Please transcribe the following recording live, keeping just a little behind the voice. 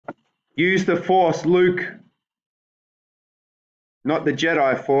Use the Force, Luke. Not the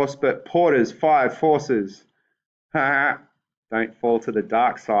Jedi Force, but Porter's 5 forces. Don't fall to the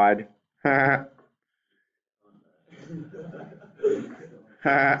dark side.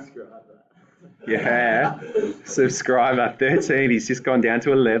 Yeah, subscriber 13. He's just gone down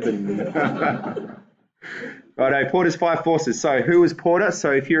to 11. Righto, Porter's 5 forces. So who was Porter?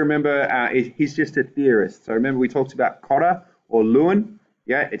 So if you remember, he's just a theorist. So remember we talked about Cotter or Lewin?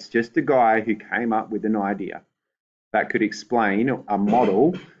 Yeah, it's just a guy who came up with an idea that could explain a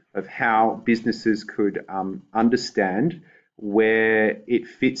model of how businesses could understand where it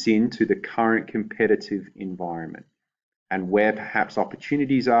fits into the current competitive environment and where perhaps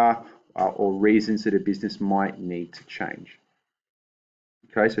opportunities are or reasons that a business might need to change.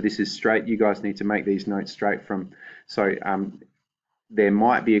 Okay, so this is straight, you guys need to make these notes straight from, so there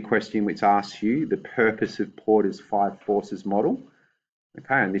might be a question which asks you the purpose of Porter's 5 forces model.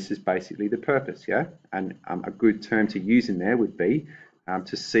 Okay, and this is basically the purpose, yeah? And a good term to use in there would be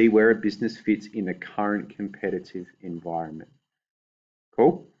to see where a business fits in the current competitive environment.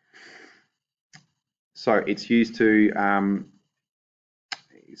 Cool? So it's used to,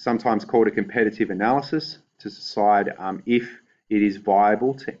 sometimes called a competitive analysis, to decide if it is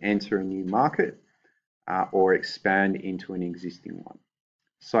viable to enter a new market or expand into an existing one.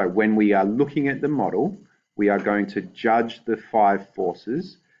 So when we are looking at the model, we are going to judge the 5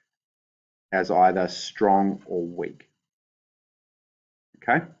 forces as either strong or weak.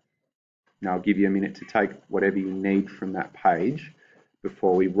 Okay? Now I'll give you a minute to take whatever you need from that page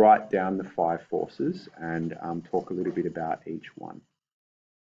before we write down the 5 forces and talk a little bit about each one.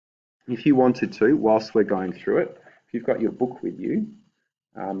 If you wanted to, whilst we're going through it, if you've got your book with you,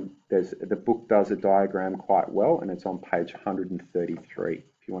 the book does a diagram quite well and it's on page 133.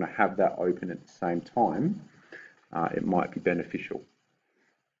 If you want to have that open at the same time, it might be beneficial.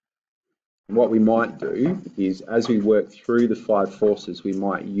 And what we might do is, as we work through the 5 forces, we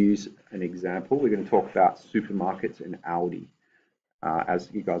might use an example. We're going to talk about supermarkets and Aldi. As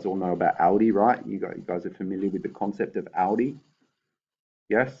you guys all know about Aldi, right? You guys are familiar with the concept of Aldi?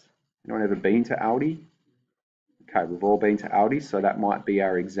 Yes? Anyone ever been to Aldi? Okay, we've all been to Aldi, so that might be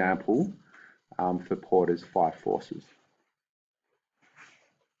our example for Porter's 5 forces.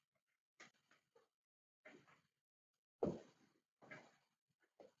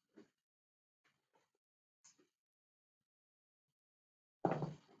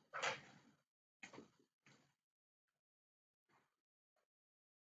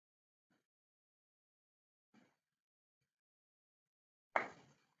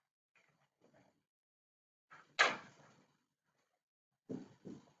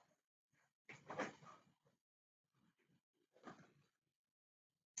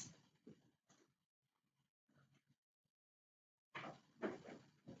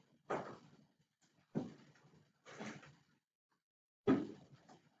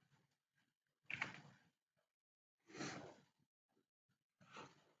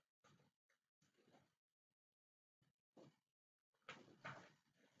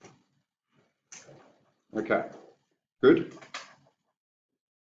 Okay, good.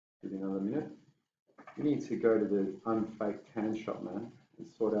 Give you another minute. You need to go to the unfaked tan shop, man, and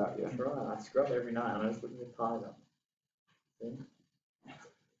sort out your... That's right, I scrub every night and I just look at the ties up.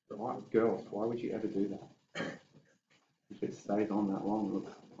 Right, girls, why would you ever do that? If it stays on that long, it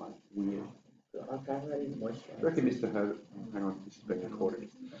looks like weird. Okay, I'm ready to moisturize. I reckon Mr. Herbert, hang on, this is being recorded.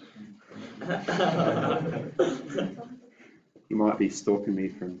 He might be stalking me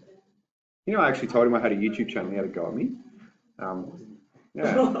from... You know, I actually told him I had a YouTube channel. He had a go at me.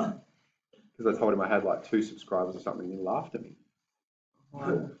 Yeah, because I told him I had like 2 subscribers or something, and he laughed at me.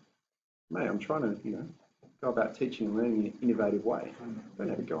 Mate, I'm trying to, you know, go about teaching and learning in an innovative way. Don't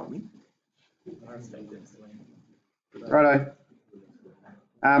have a go at me. Righto.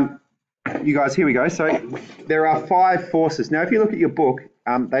 You guys, here we go. So there are 5 forces. Now, if you look at your book,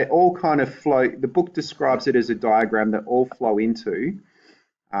 they all kind of flow. The book describes it as a diagram that all flow into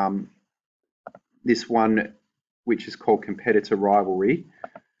this one, which is called competitor rivalry.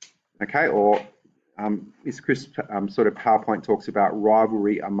 Okay, or as Chris sort of PowerPoint talks about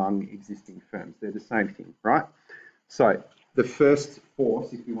rivalry among existing firms. They're the same thing, right? So the first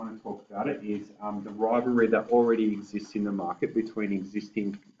force, if you want to talk about it, is the rivalry that already exists in the market between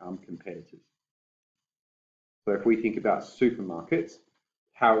existing competitors. So if we think about supermarkets,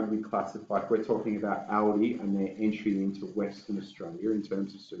 how would we classify, if we're talking about Aldi and their entry into Western Australia in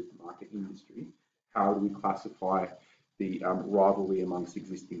terms of supermarket industry, how would we classify the rivalry amongst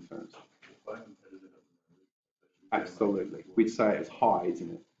existing firms? Absolutely. We'd say it's high, isn't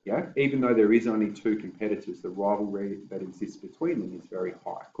it? Yeah. Even though there is only 2 competitors, the rivalry that exists between them is very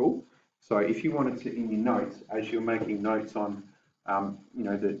high. Cool. So if you wanted to, in your notes, as you're making notes on,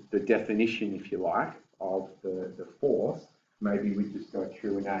 the definition, if you like, of the force, maybe we just go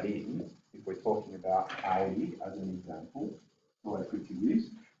through and add in, if we're talking about A as an example, always good to use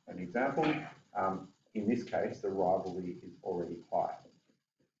an example. In this case, the rivalry is already high.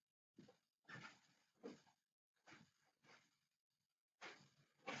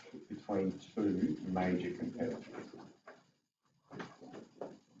 Between two major competitors.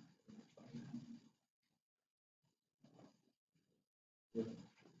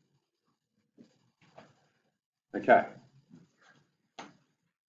 Okay.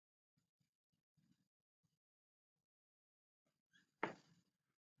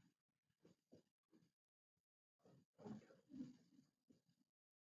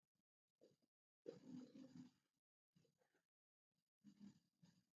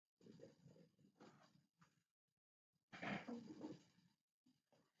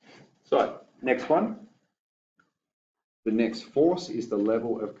 So, next one. The next force is the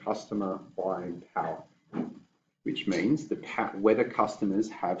level of customer buying power, which means whether customers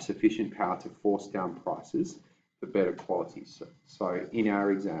have sufficient power to force down prices for better quality. So in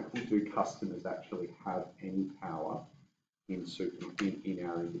our example, do customers actually have any power in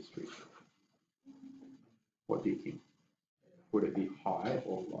our industry? What do you think? Would it be high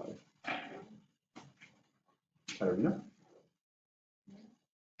or low? Katarina?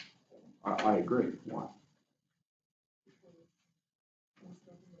 I agree. Why?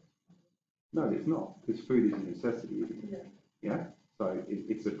 No, there's not, because food is a necessity, isn't it? Yeah. So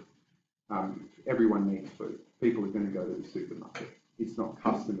it's everyone needs food. People are going to go to the supermarket. It's not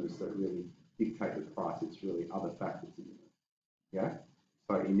customers that really dictate the price. It's really other factors in it. Yeah.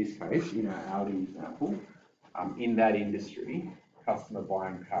 So in this case, in our Aldi example, in that industry, customer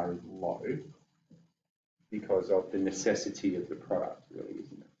buying power is low because of the necessity of the product, really,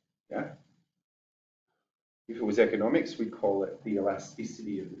 isn't it? Yeah. If it was economics, we'd call it the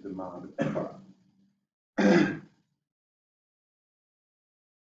elasticity of the demand of the product.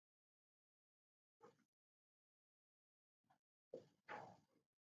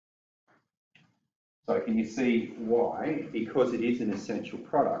 So can you see why? Because it is an essential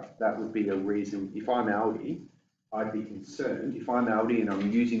product, that would be a reason. If I'm Aldi, I'd be concerned. If I'm Aldi and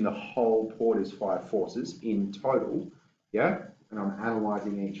I'm using the whole Porter's Five Forces in total, yeah, and I'm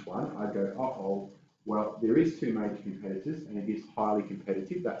analysing each one, I'd go, uh-oh, well, there is two major competitors and it is highly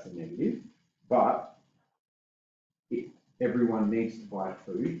competitive, that's a negative, but if everyone needs to buy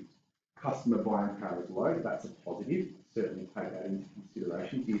food, customer buying power is low, that's a positive, certainly take that into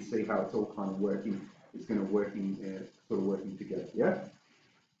consideration. Do you see how it's all kind of working, it's going to sort of working together, yeah?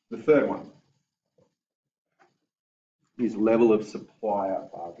 The third one is level of supplier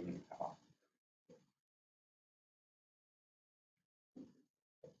bargaining power.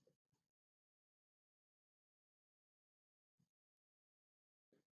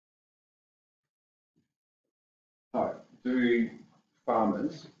 So, do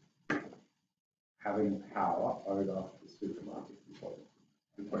farmers have any power over the supermarket?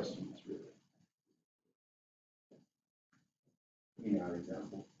 The question is really, in our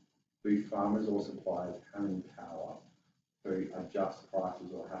example, do farmers or suppliers have any power to adjust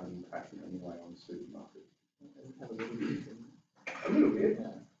prices or have an impact in any way on the supermarket? A little bit,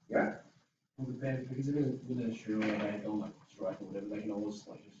 yeah. Well, depends, because if it's within Australia, they don't like strike or whatever, they can always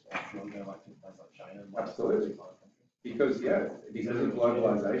like just offshore and go like to places like China. And absolutely. Because of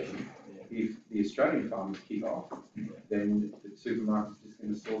globalization, if the Australian farmers kick off, then the supermarket's just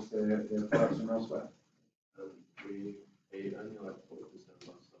going to source their products from elsewhere. We eat only like 40% of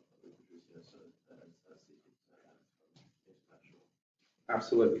our stuff that we produce here, so that's 60% from international.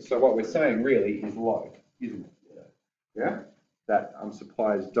 Absolutely. So what we're saying really is low, isn't it? Yeah. That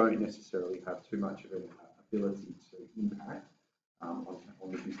suppliers don't necessarily have too much of an ability to impact on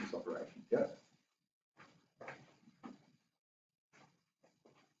the business operations. Yeah.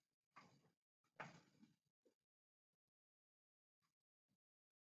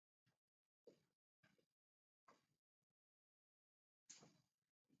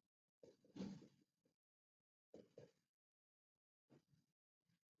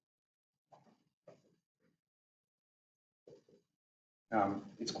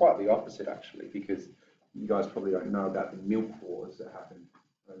 It's quite the opposite actually, because you guys probably don't know about the milk wars that happened.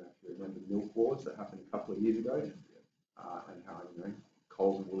 I don't know if you remember the milk wars that happened a couple of years ago, and how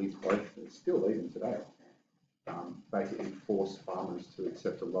Coles and Woolies both, still even today, basically forced farmers to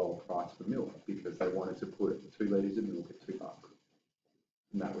accept a lower price for milk because they wanted to put 2 litres of milk at $2.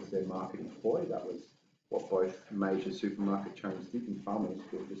 And that was their marketing ploy. That was what both major supermarket chains did, and farmers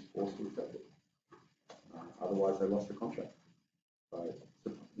were just forced to accept it. Otherwise, they lost the contract. So,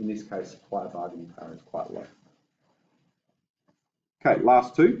 in this case, supplier bargaining power is quite low. Okay,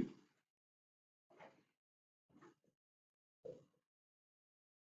 last two.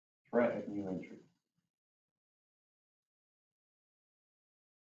 Threat of new entry.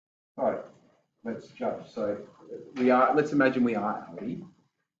 So let's judge. So let's imagine we are Aldi.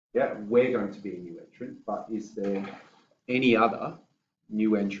 Yeah, we're going to be a new entrant, but is there any other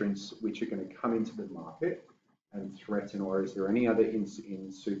new entrants which are going to come into the market and threaten, or is there any other in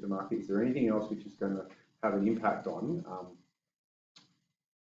supermarket? Is there anything else which is going to have an impact on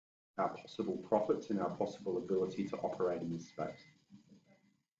our possible profits and our possible ability to operate in this space?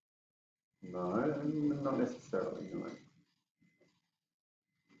 No, not necessarily, no.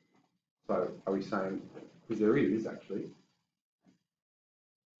 So are we saying, because there is actually,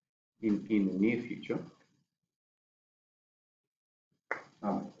 in the near future,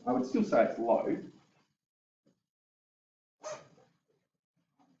 I would still say it's low.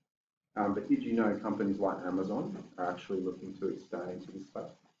 But did you know companies like Amazon are actually looking to expand into this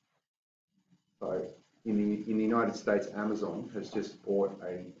space? So in the United States, Amazon has just bought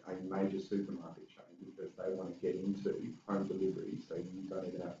a major supermarket chain because they want to get into home delivery, so you don't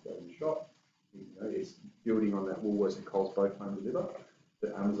even have to go to the shop. You know, it's building on that Woolworths and Coles both home deliver.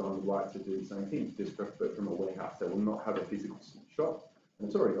 That Amazon would like to do the same thing, just from a warehouse. They will not have a physical shop, and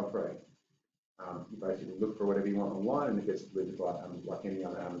it's already operating. You basically look for whatever you want online, and it gets delivered by Amazon, like any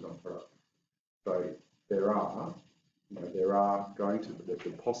other Amazon product. So there are going to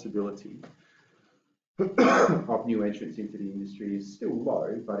the possibility of new entrants into the industry is still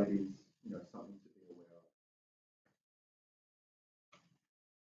low, but it is something to be aware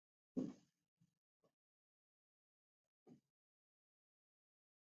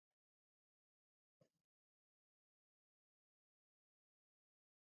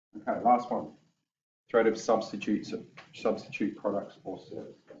of. Okay, last one. Threat of substitute products or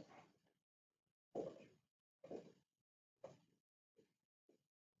services.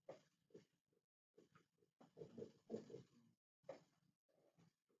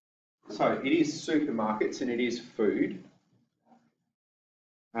 So it is supermarkets and it is food.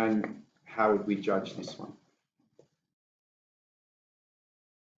 And how would we judge this one?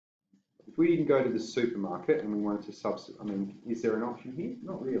 If we didn't go to the supermarket and we wanted to substitute, I mean, is there an option here?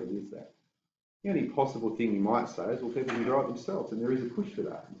 Not really, is there? The only possible thing you might say is, well, people can grow it themselves, and there is a push for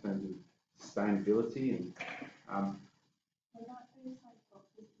that in terms of sustainability and.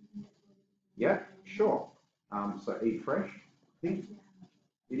 Yeah, sure. So Eat Fresh, I think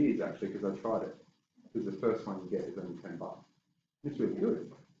it is actually because I tried it. Because the first one you get is only $10. It's really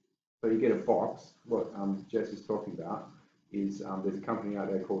good. So you get a box. What Jess is talking about is there's a company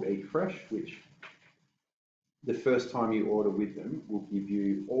out there called Eat Fresh, which the first time you order with them will give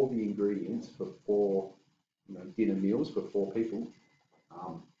you all the ingredients for 4 dinner meals for 4 people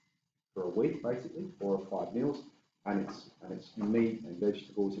for a week, basically, 4 or 5 meals. And it's meat and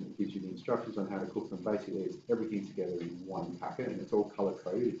vegetables, and it gives you the instructions on how to cook them. Basically, it's everything together in one packet, and it's all color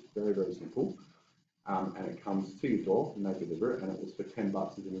coded. It's very, very simple. And it comes to your door, and they deliver it, and it was for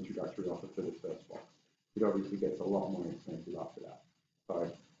 $10 as an introductory offer for the first box. It obviously gets a lot more expensive after that.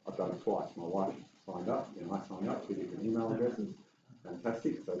 So I've done it twice. My wife signed up, I signed up, 2 different email addresses.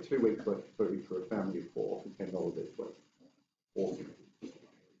 Fantastic. So 2 weeks worth of food for a family of 4 for $10 each week. Awesome.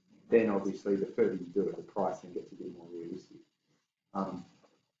 Then obviously the further you do it, the pricing gets a bit more realistic.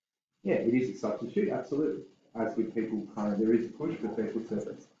 Yeah, it is a substitute, absolutely. As with people, there is a push for people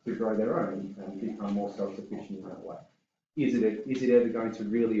to grow their own and become more self-sufficient in that way. Is it ever going to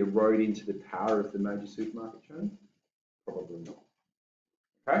really erode into the power of the major supermarket chain? Probably not.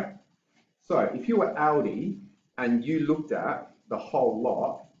 Okay? So if you were Aldi and you looked at the whole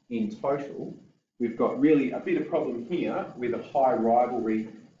lot in total, we've got really a bit of problem here with a high rivalry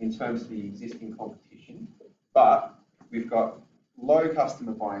in terms of the existing competition, but we've got low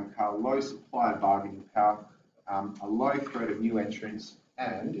customer buying power, low supplier bargaining power, a low threat of new entrants,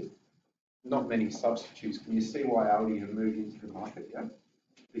 and not many substitutes. Can you see why Aldi have moved into the market yet?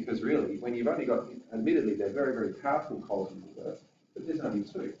 Because really, when you've only got, admittedly, they're very, very powerful Coles and Woolworths, but there's only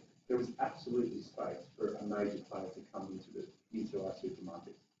 2. There was absolutely space for a major player to come into our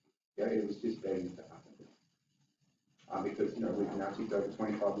supermarkets. Yeah, it was just begging to happen. Because we can actually go to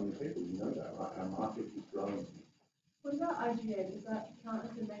 25 million people. You know that, right? Our market is growing. What about IGA? Does that count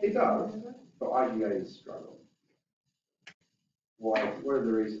as a major? It does, but IGA is struggling. Why? What are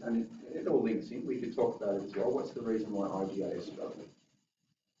the reasons? And it all links in. We could talk about it as well. What's the reason why IGA is struggling?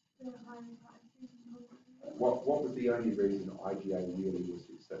 What was the only reason IGA really was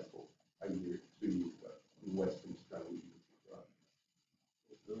successful a year, 2 years ago in Western Australia?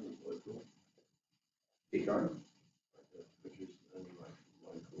 Keep going.